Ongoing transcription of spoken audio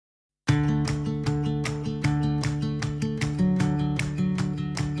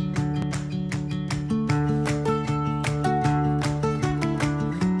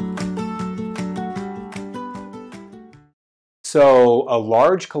So a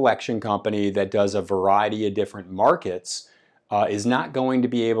large collection company that does a variety of different markets is not going to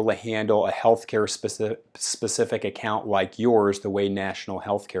be able to handle a healthcare specific account like yours the way National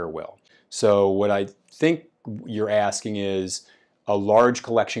Healthcare will. So what I think you're asking is a large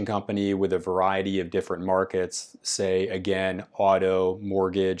collection company with a variety of different markets, say again, auto,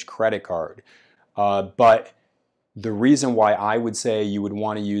 mortgage, credit card. But the reason why I would say you would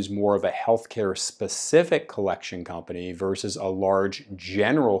want to use more of a healthcare specific collection company versus a large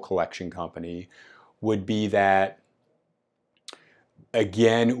general collection company would be that,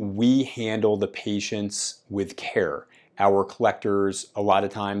 again, we handle the patients with care. Our collectors a lot of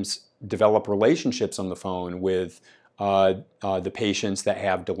times develop relationships on the phone with the patients that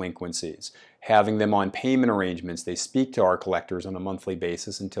have delinquencies. Having them on payment arrangements, they speak to our collectors on a monthly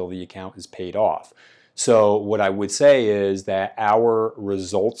basis until the account is paid off. So what I would say is that our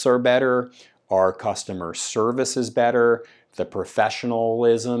results are better, our customer service is better, the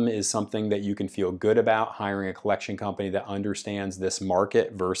professionalism is something that you can feel good about hiring a collection company that understands this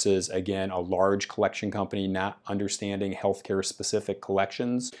market versus, again, a large collection company not understanding healthcare specific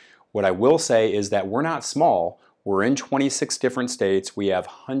collections. What I will say is that we're not small. We're in 26 different states. We have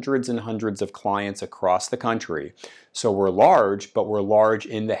hundreds and hundreds of clients across the country. So we're large, but we're large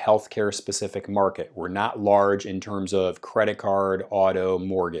in the healthcare specific market. We're not large in terms of credit card, auto,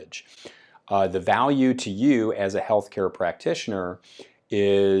 mortgage. The value to you as a healthcare practitioner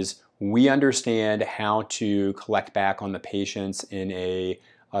is we understand how to collect back on the patients in a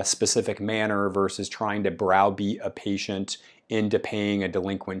specific manner versus trying to browbeat a patient into paying a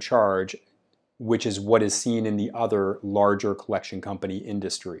delinquent charge, which is what is seen in the other larger collection company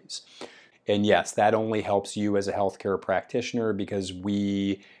industries. And yes, that only helps you as a healthcare practitioner because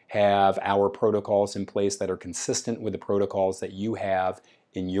we have our protocols in place that are consistent with the protocols that you have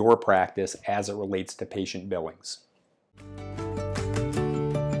in your practice as it relates to patient billings.